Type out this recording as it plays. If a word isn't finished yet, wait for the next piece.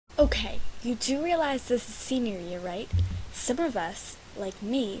Okay, you do realize this is senior year, right? Some of us, like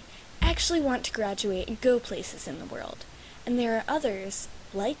me, actually want to graduate and go places in the world. And there are others,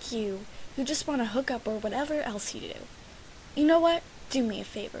 like you, who just want to hook up or whatever else you do. You know what? Do me a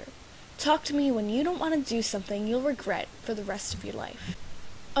favor. Talk to me when you don't want to do something you'll regret for the rest of your life.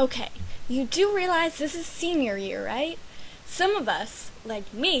 Okay, you do realize this is senior year, right? Some of us,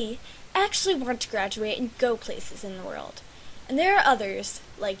 like me, actually want to graduate and go places in the world. And there are others,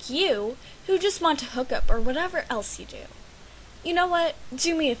 like you, who just want to hook up or whatever else you do. You know what?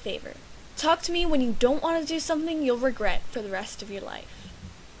 Do me a favor. Talk to me when you don't want to do something you'll regret for the rest of your life.